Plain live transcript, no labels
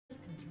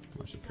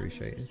Much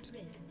appreciated.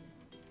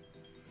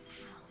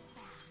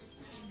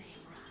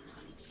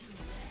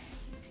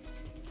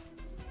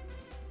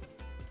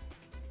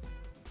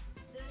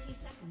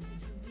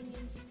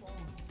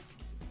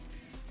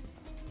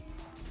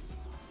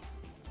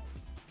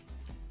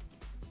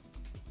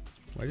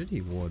 Why did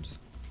he ward?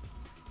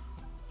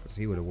 Because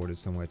he would have warded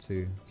somewhere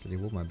too. Did he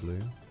ward my blue?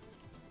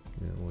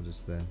 Yeah, or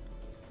just there.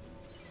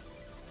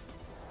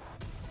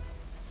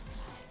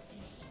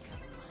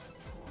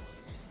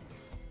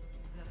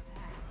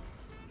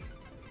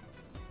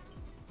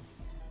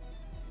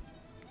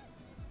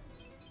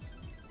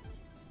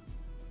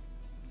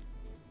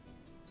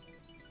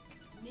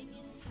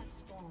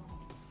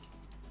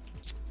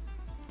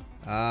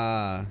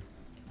 Ah,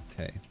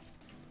 okay.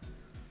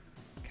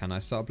 Can I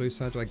start blue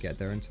side? Do I get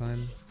there in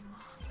time?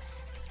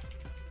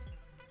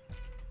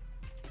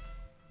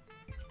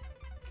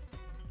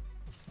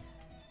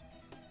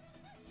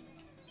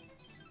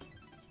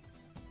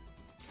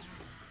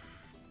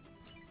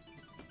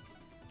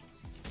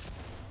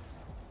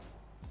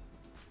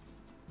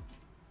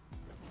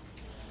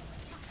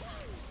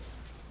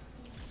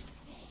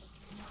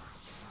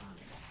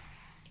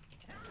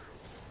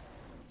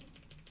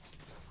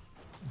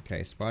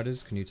 Okay,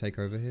 spiders, can you take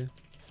over here?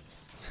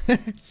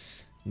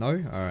 No?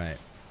 Alright.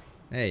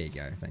 There you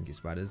go. Thank you,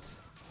 spiders.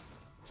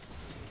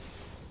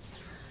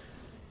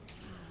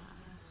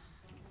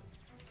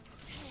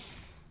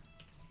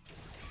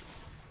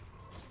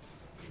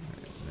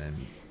 Right, then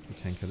we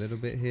tank a little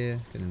bit here,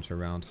 get into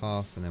round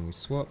half, and then we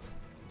swap.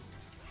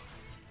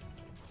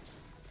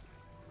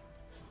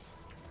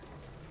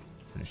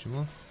 Finish him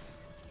off.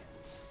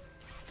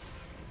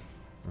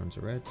 Run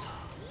to red.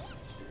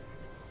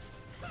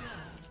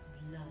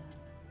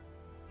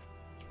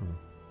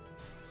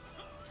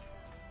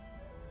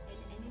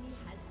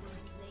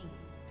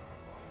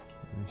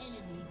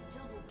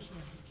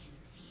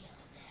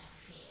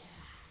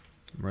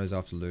 Rose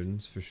after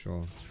Ludens for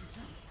sure.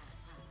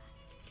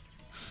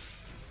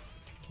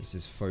 This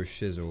is faux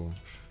shizzle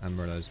and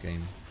Morello's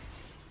game.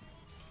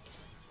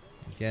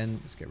 Again,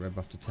 let's get red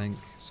buff to tank.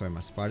 Sorry,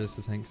 my spiders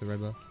to tank the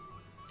red buff.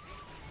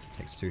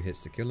 Takes 2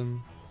 hits to kill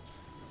him.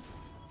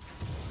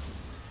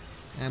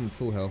 And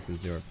full health with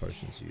 0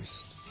 potions used.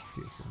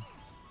 Beautiful.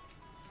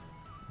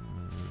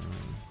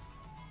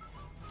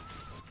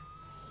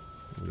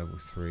 Level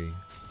 3.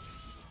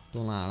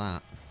 Don't like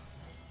that.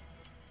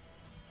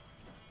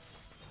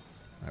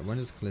 Alright, when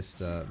does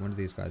Callista, when do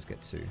these guys get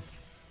to?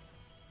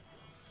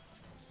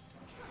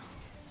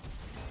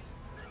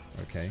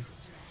 Okay.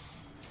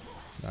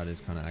 That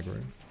is kind of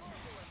aggro.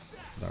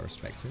 But I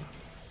respect it.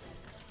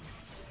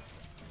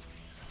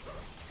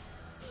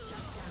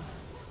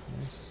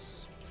 Nice.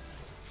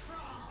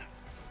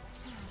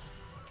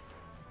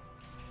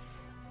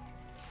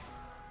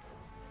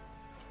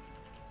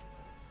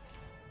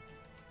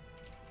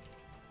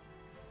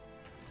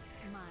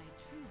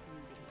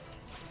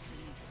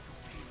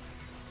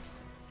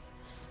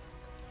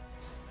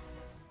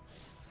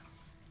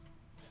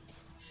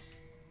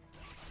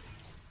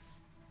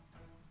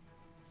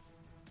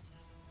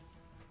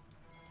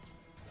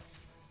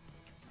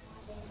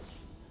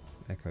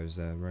 Echo's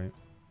there, right?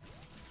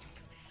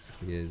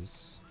 He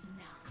is.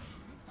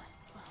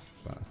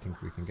 But I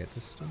think we can get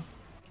this still.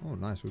 Oh,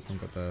 nice. We've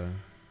got the.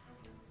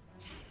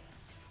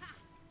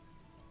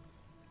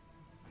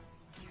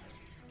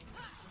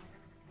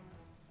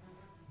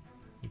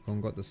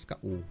 We've got the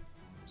scuttle.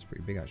 It's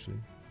pretty big actually.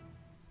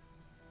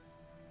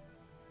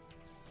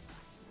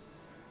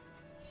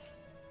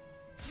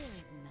 There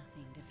is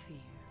nothing to fear.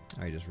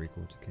 Oh, he just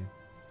recalled. Okay.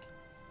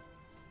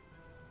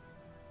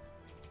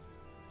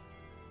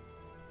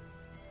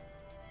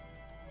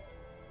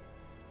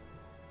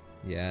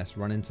 Yes,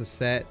 run into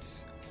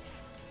set.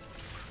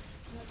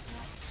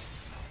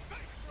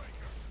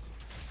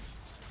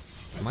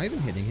 Am I even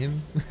hitting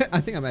him?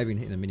 I think I might have been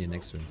hitting a minion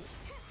next to him.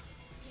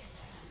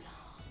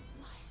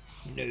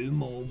 No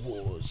more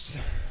wars.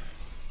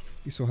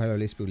 You saw Halo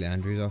Elise build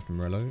Leandry's after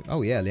Morello?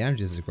 Oh yeah,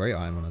 Leandry's is a great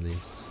item on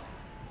Elise.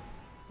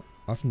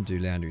 I often do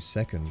Leandry's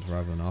second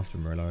rather than after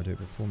Morello. I do it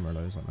before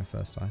Morello is like my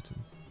first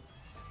item.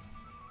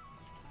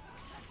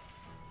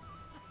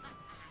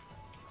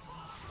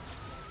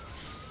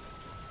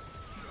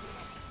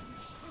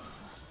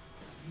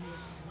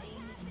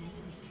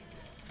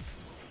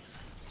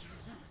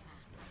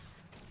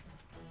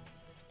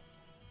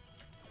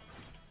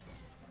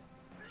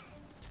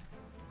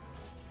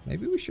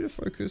 Maybe we should have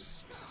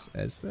focused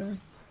Ez there.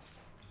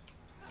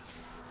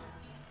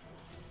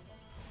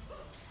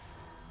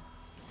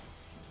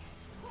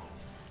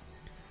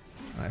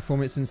 Alright, 4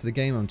 minutes into the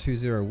game, I'm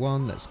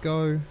 2-0-1, let's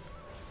go.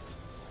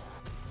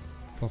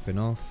 Popping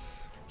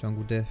off,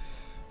 jungle diff.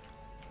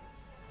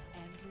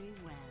 Every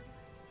web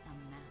a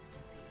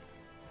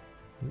masterpiece.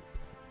 Oop.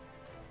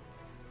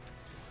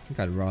 I think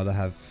I'd rather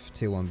have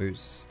tier 1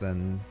 boots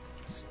than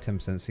 10%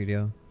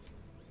 CDR.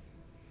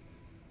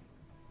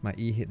 My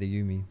E hit the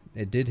Yumi.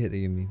 It did hit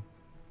the Yumi.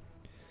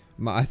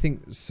 I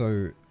think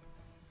so.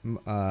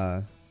 What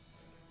I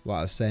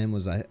was saying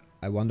was I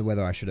wonder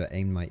whether I should have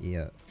aimed my E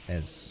at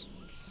Ez.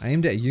 I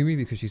aimed it at Yumi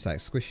because she's like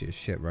squishy as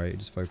shit, right?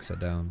 Just focus her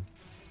down.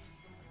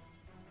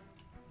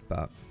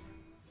 But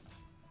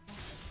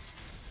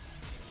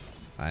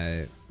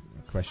I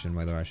question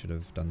whether I should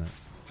have done that.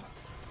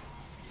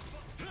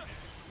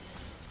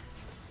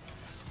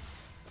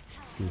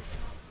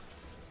 Oof.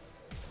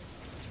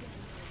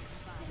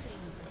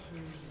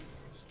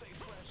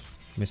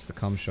 Missed the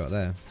cum shot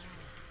there.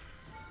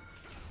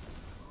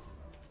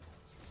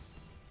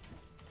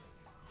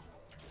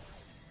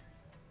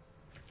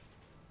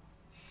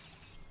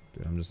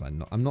 Dude, I'm just like,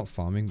 I'm not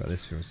farming, but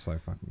this feels so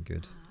fucking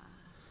good.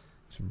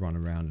 Just run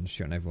around and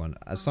shit on everyone.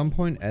 At some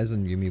point, Ez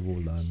and Yumi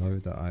will learn though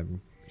that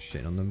I'm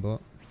shitting on them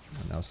bot.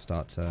 And they'll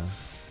start to,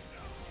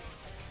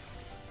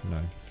 you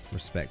know,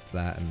 respect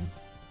that and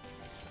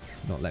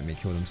not let me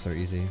kill them so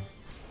easy.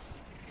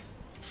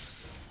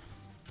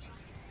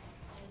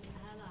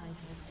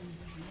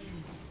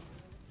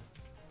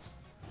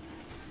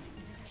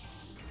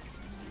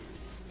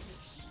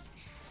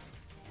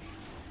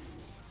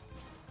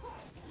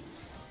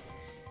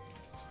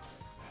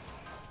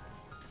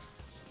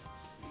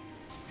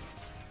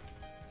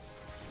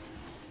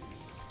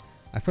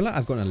 I feel like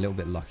I've gotten a little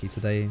bit lucky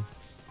today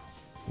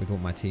with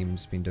what my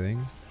team's been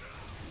doing,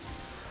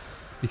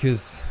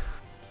 because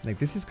like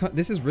this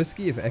is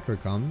risky if Echo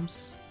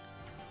comes.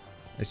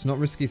 It's not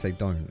risky if they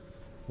don't.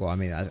 Well, I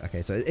mean,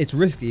 okay, so it's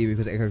risky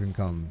because Echo can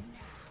come,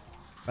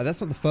 but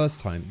that's not the first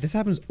time. This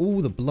happens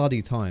all the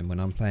bloody time when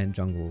I'm playing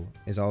jungle.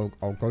 Is I'll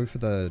go for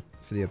the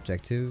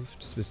objective,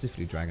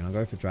 specifically dragon. I'll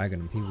go for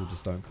dragon and people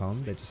just don't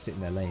come. They just sit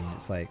in their lane.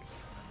 It's like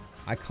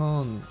I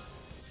can't.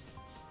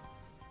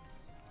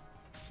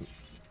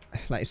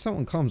 Like, if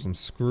someone comes, I'm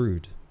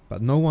screwed.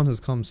 But no one has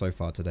come so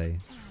far today.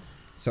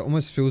 So it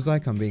almost feels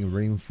like I'm being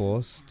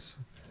reinforced.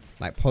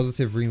 Like,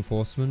 positive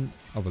reinforcement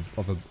of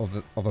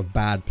a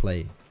bad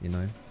play, you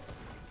know?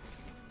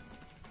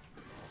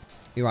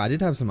 You're right, I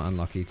did have some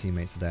unlucky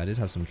teammates today. I did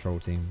have some troll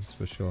teams,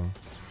 for sure.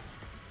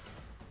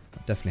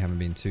 I definitely haven't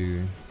been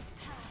too...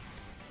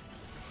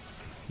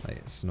 Like,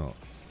 it's not...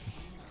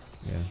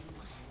 Yeah.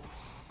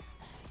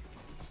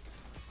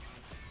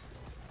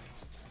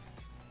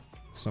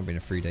 It's not been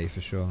a free day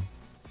for sure.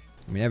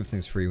 I mean,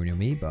 everything's free when you're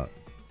me, but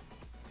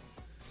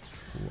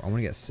ooh, I want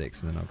to get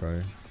 6 and then I'll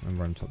go and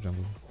run top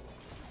jungle.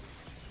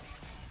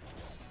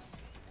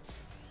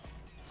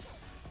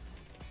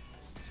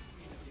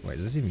 Wait,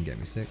 does this even get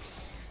me 6?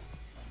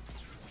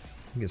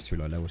 I think it's too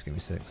low level to get me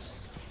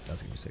 6. It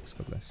does get me 6,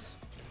 God bless.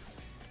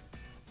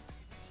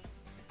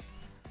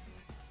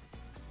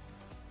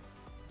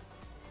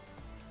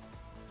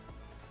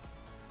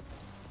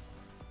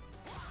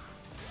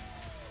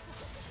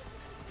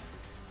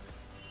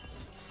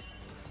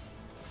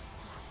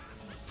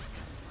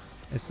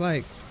 It's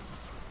like...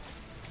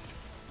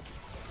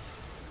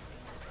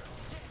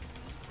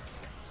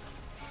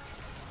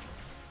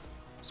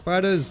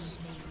 Spiders!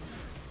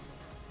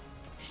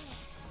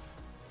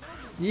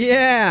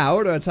 Yeah!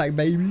 Auto attack,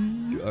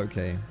 baby!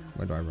 Okay,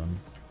 where do I run?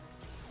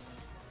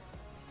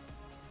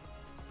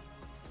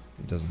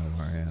 He doesn't know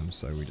where I am,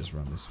 so we just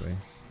run this way.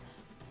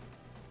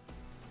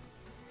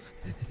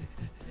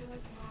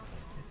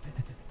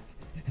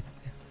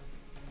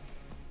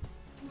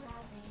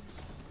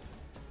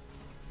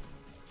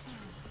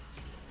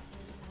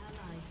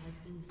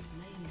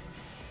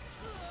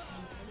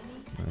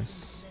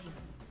 Nice.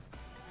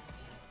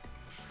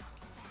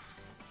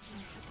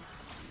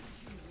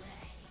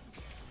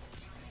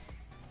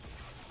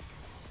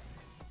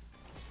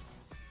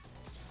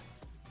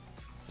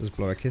 Does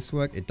blow a kiss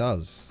work? It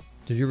does.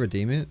 Did you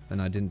redeem it and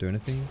I didn't do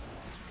anything?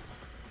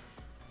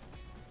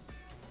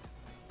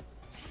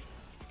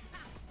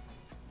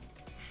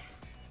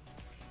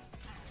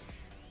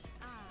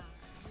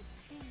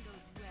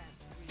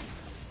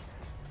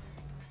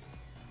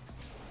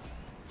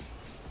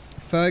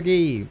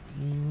 Fergie,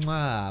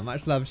 mwah,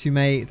 much love to you,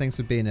 mate. Thanks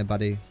for being here,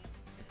 buddy.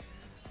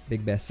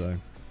 Big beso.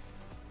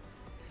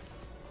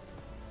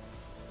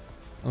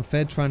 I'm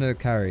fed trying to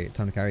carry.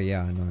 Time to carry?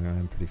 Yeah, I know. I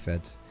am pretty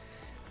fed.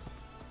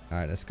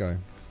 Alright, let's go.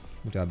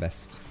 We'll do our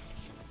best.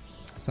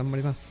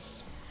 Somebody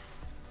must.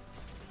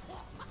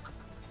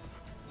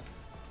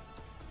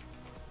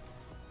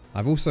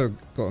 I've also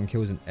gotten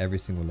kills in every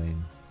single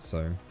lane.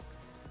 So,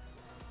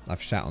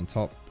 I've shat on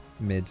top,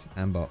 mid,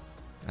 and bot,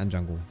 and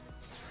jungle.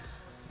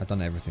 I've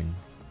done everything.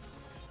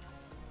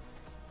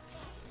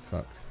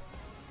 Fuck.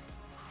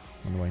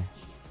 On the way.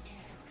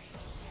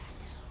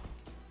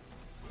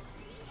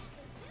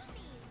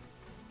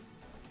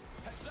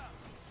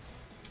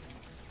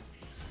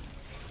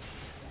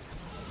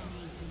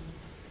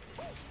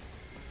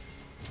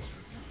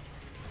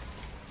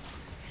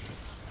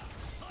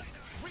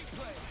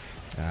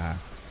 Ah.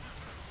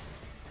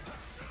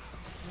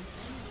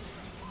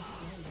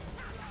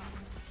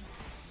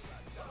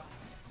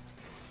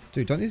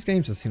 Dude, don't these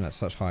games just seem like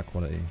such high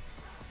quality?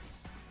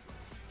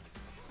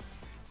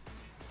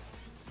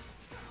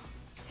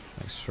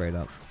 Like straight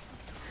up.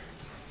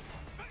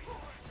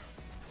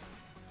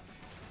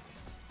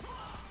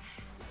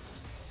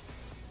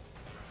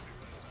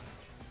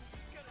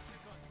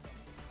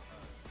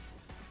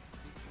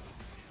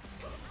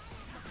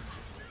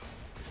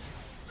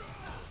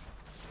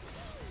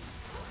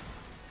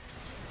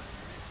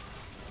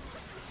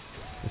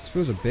 This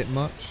feels a bit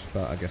much,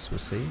 but I guess we'll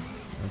see.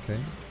 Okay.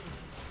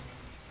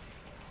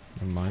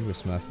 Never mind, we're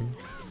smurfing.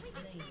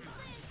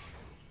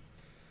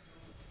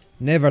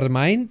 Never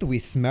mind, we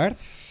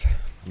smurf.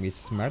 We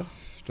smurf.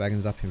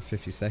 Dragon's up in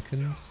 50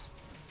 seconds.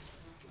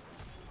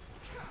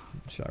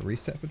 Should I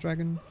reset for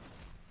dragon?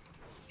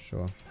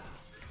 Sure.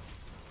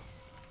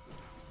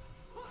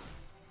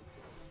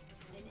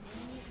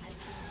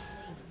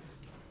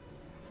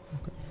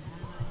 Okay.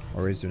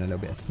 Or is doing a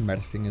little bit of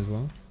smurfing as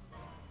well.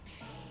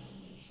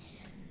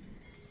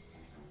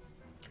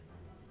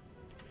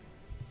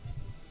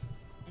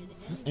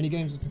 Any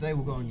games of today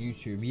will go on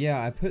YouTube.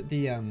 Yeah, I put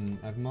the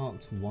I've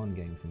marked one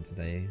game from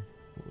today.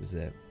 What was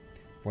it?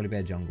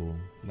 Volibear Jungle,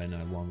 when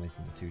I won with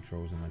the 2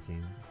 trolls on my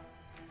team.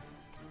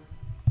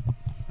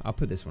 I'll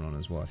put this one on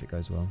as well if it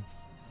goes well.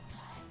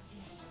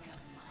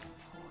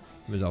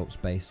 Results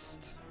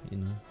based, you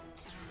know.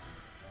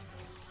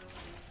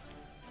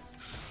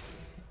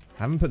 I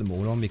haven't put them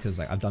all on because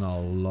like I've done a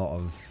lot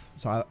of.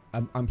 So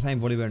I'm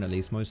playing Volibear in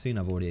Elise mostly, and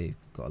I've already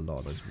got a lot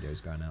of those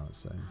videos going out.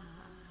 So,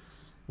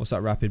 what's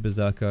that, Rapid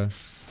Berserker?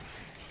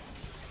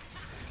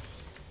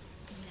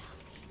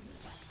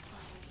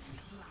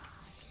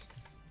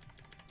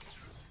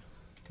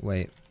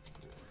 Wait.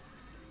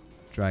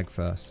 Drag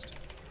first.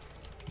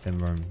 Then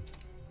roam.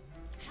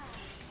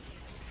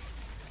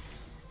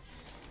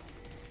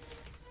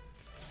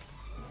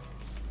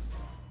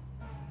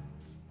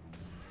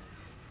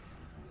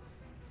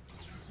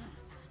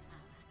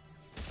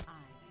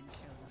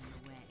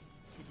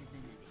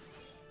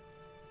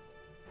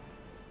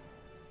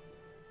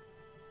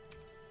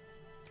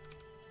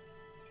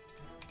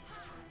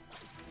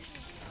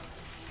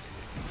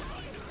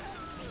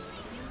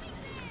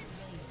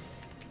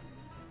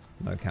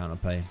 No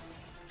counterplay.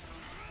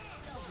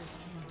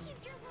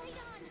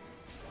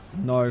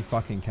 No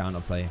fucking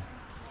counterplay.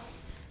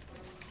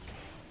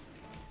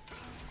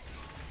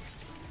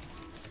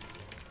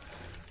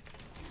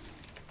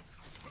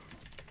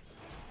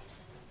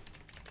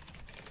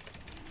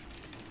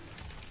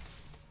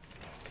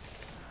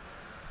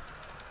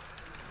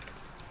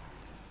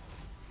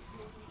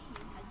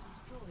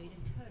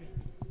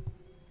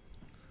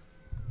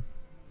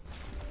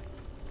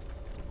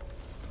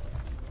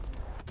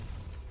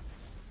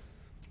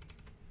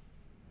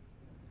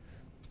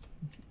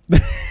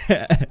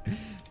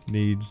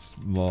 Needs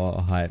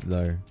more hype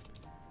though.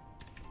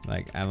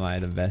 Like, am I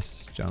the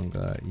best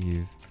jungler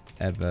you've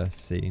ever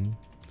seen?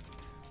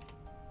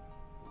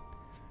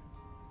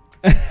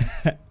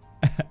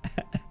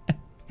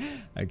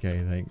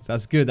 Okay, thanks.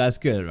 That's good. That's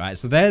good. Right.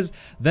 So there's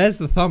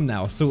the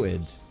thumbnail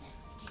sorted.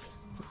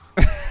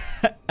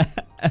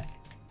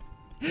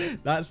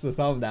 That's the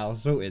thumbnail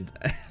sorted.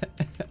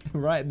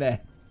 Right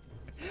there.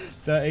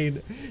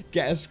 13.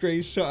 Get a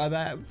screenshot of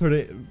that. Put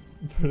it.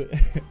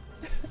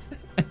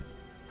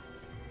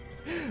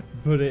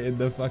 Put it in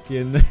the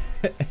fucking.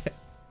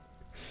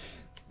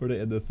 Put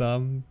it in the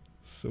thumb.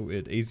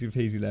 Sorted. Easy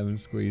peasy lemon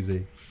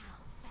squeezy.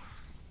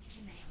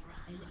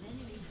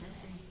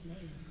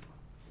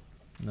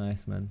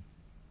 Nice, man.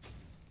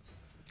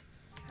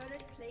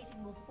 Turret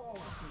plating will fall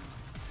soon.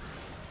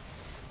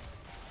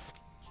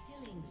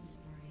 Killing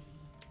spree.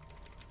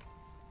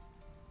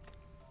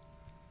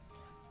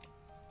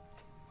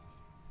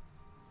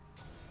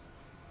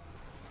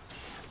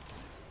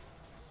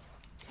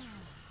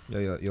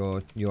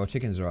 Yo, your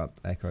chickens are up,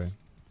 Echo.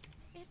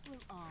 It will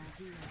all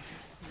be over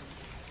soon.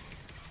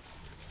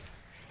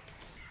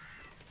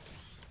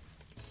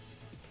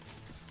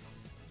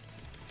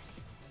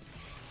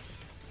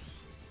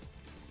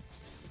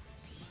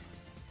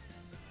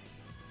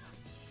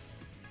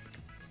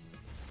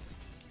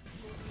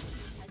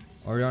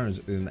 Oriana's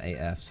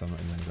AF, so I'm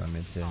not even gonna go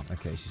mid here.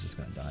 Okay, she's just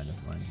gonna die,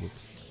 never mind.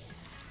 Whoops.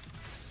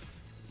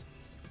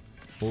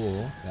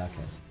 Or, yeah,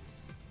 okay.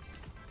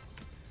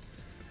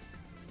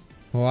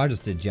 Well, I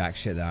just did jack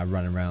shit there. I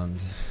ran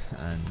around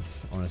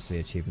and honestly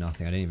achieved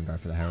nothing. I didn't even go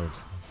for the Herald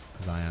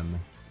because I am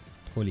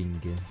toiling.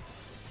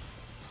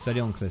 Steady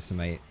on Calissa,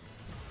 mate.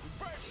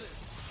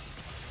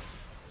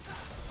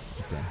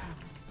 Okay.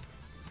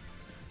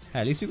 Hey,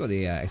 at least we got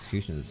the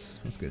executioners.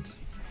 That's good.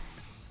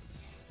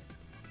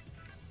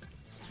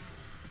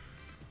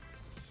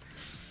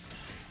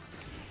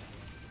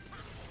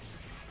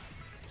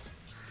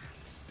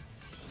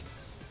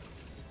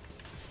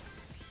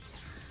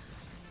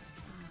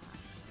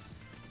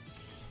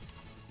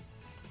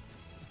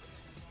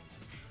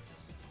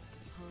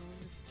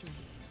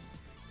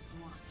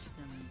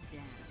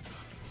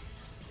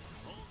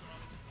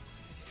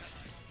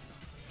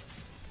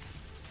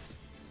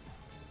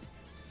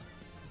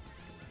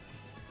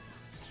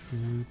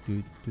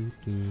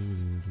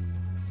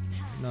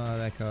 No,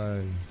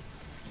 Echo.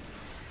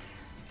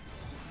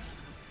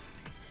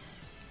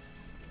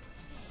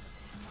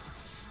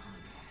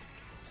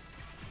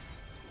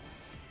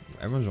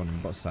 Everyone's on the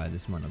bot side.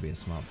 This might not be a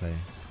smart play.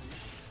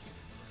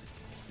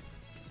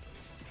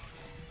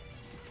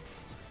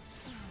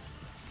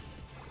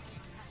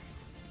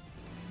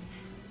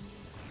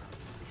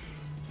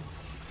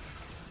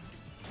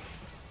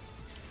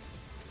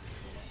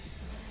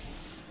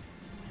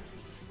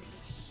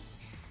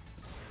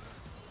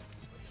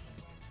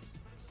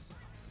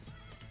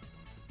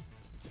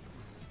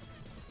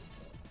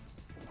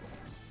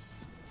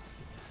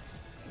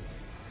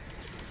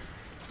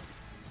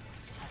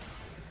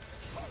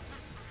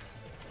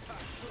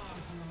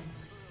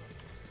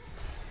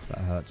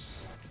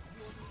 hurts.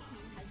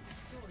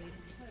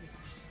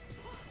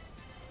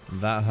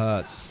 That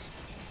hurts.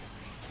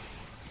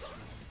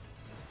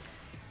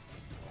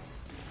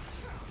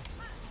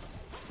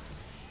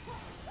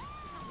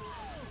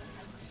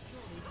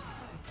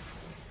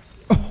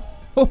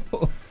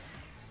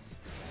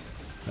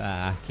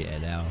 Fuck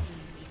it now.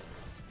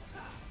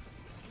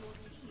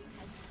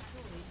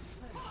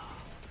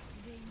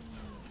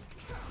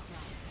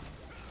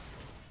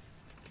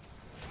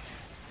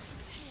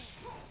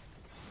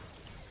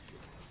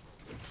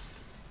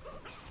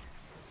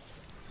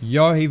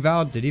 Yo, he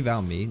vowed. Did he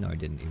vow me? No, he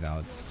didn't. He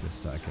vowed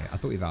Calista. Okay, I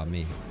thought he vowed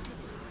me.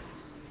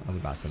 I was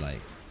about to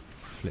like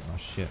flip my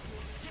shit.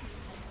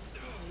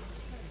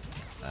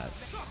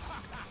 That's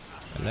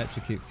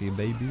electrocute for you,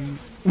 baby.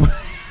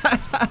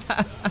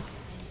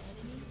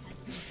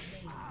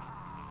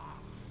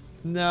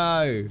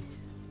 No.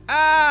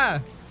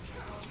 Ah!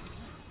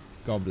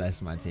 God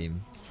bless my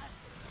team.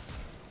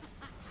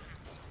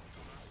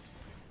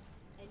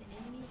 An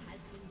enemy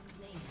has been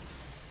slain.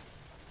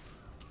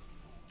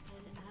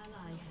 An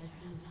ally has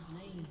been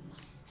slain.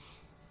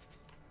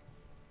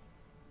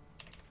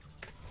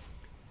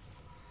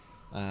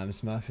 I'm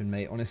smurfing,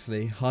 mate.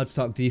 Honestly, hard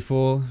start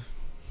D4,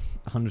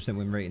 100%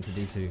 win rate into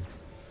D2.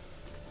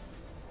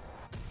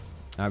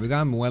 Alright, we're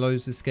going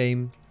Moelos this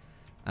game.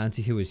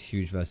 Anti-heal is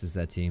huge versus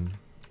their team.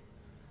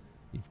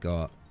 You've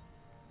got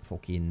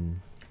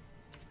fucking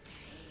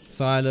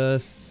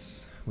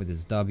Silas with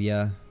his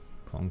W,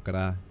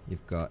 Conqueror.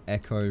 You've got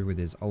Echo with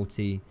his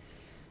ulti.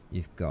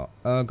 You've got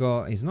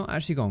Urgot. He's not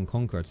actually gone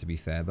Conqueror, to be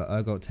fair, but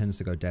Urgot tends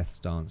to go Death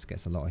Stance,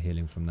 gets a lot of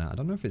healing from that. I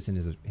don't know if it's in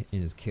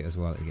his kit as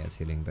well that he gets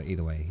healing, but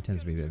either way, he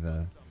tends to be a bit of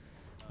a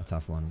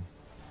tough one.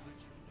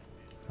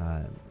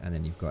 And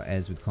then you've got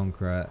Ez with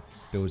Conqueror.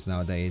 Builds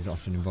nowadays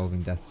often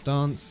involving Death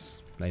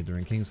Stance. Blade the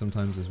Ring King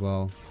sometimes as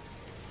well.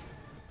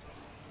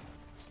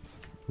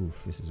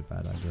 Oof, this is a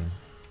bad idea.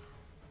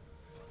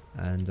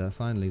 And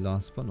finally,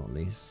 last but not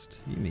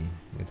least, Yumi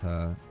with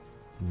her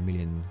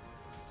million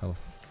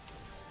health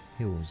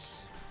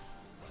heals.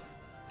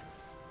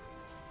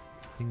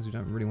 Things we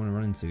don't really want to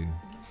run into,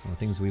 or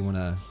things we want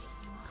to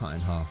cut in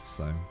half,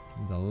 so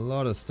there's a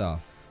lot of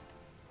stuff.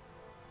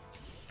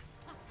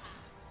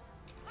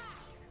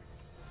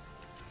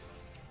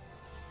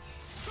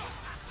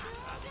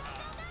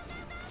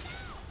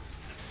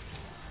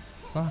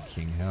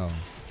 Fucking hell.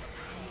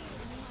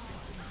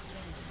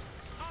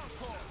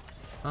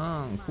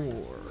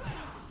 Encore.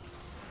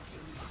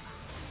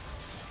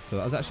 So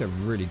that was actually a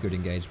really good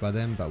engage by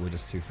them, but we're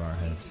just too far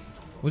ahead.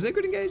 Was it a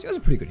good engage? It was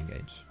a pretty good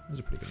engage. It was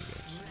a pretty good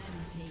engage.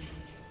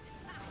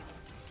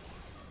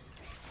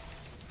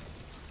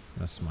 I'm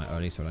gonna smite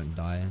early so I don't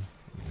die.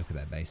 Look at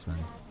that base, man.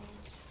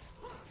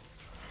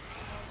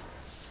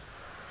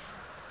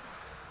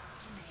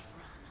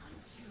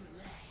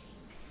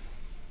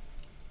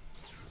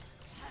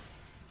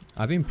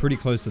 I've been pretty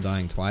close to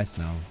dying twice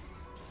now.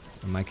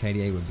 And my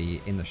KDA would be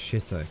in the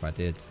shitter if I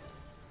did.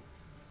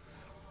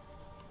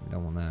 We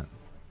don't want that.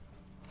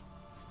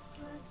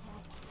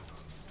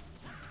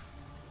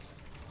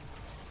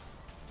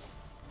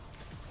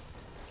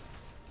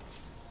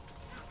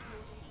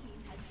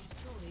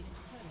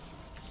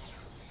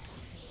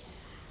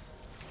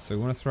 So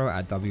we want to throw it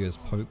at W as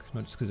poke,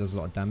 not just because it does a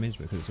lot of damage,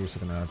 but because it's also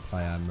going to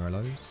apply our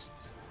Morelos.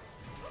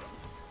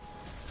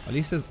 At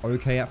least there's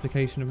okay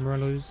application of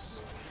Morelos.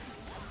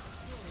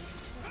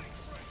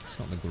 It's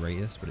not the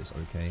greatest, but it's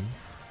okay.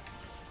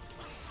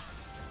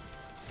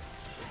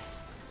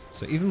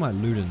 So even my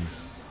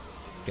Ludens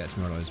gets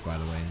Morelos, by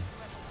the way.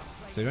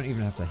 So you don't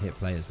even have to hit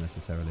players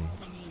necessarily.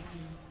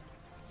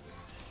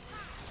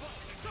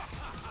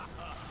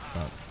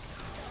 Fuck.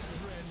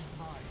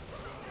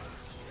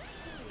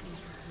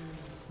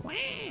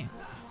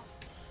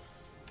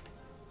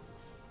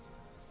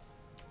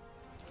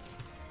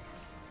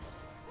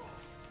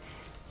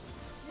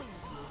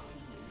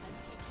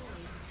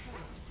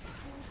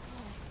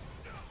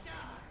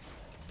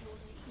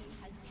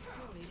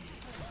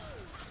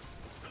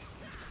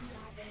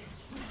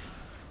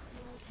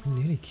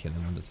 Nearly kill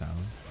him on the tower.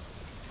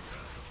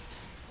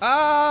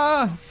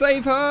 Ah!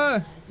 Save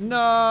her!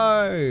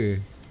 No!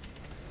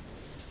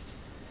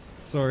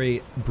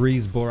 Sorry,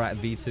 Breeze Borat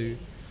V2. You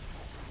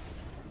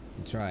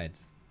tried.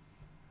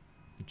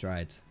 You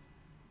tried.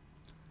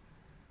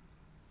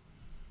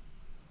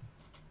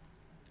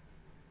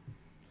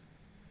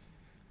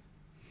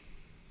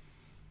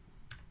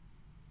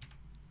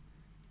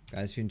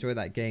 Guys, if you enjoyed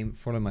that game,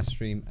 follow my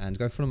stream and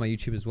go follow my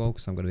YouTube as well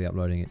because I'm going to be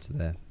uploading it to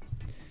there.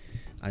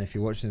 And if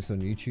you're watching this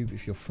on YouTube,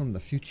 if you're from the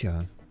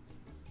future,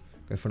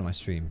 go follow my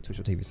stream,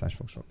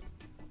 twitch.tv/Foxdrop.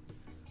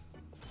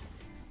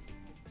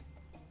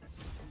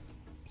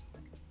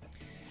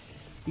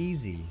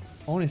 Easy.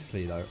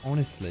 Honestly though,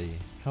 honestly.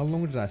 How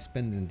long did I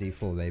spend in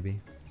D4,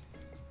 baby?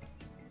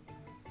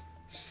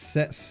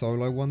 Set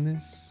Solo won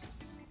this?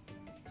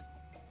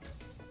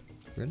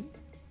 Really?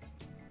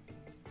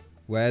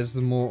 Where's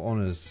the more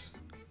honors?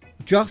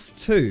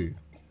 Just two.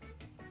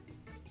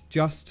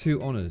 Just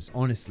 2 honors,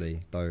 honestly,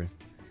 though.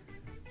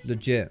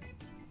 Legit.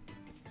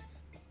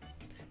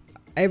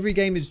 every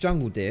game is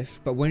jungle diff,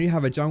 but when you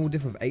have a jungle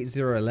diff of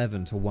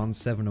 8-0-11 to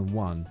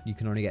 1-7-1, you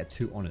can only get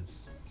 2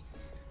 honors.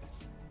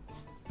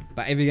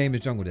 But every game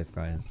is jungle diff,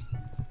 guys.